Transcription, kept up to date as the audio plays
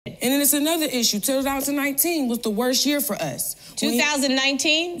And then it's another issue. 2019 was the worst year for us.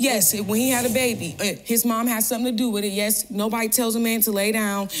 2019? Yes, when he had a baby. His mom had something to do with it. Yes, nobody tells a man to lay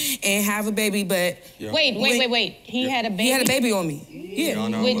down and have a baby, but... Yeah. Wait. He had a baby? He had a baby on me. Yeah.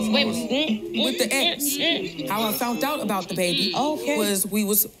 With the ex. How I found out about the baby was we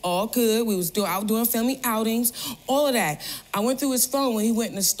was all good. We was out doing family outings, all of that. I went through his phone when he went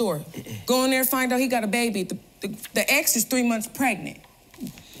in the store. Go in there, find out he got a baby. The ex is 3 months pregnant.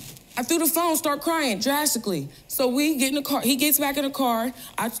 I threw the phone, start crying drastically. So we get in the car. He gets back in the car.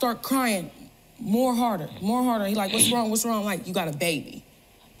 I start crying more harder. He like, what's wrong? I'm like, you got a baby.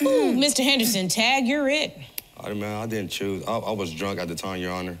 Ooh, Mr. Henderson, tag, you're it. Man, I didn't choose. I was drunk at the time,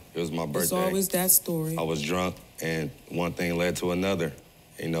 Your Honor. It was my birthday. It's always that story. I was drunk, and one thing led to another.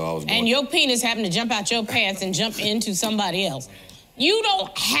 You know, I was going... And your penis happened to jump out your pants and jump into somebody else. You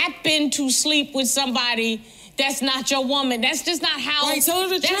don't happen to sleep with somebody that's not your woman. That's just not how... Right, tell her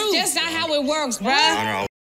the truth. That's just not how it works, bruh.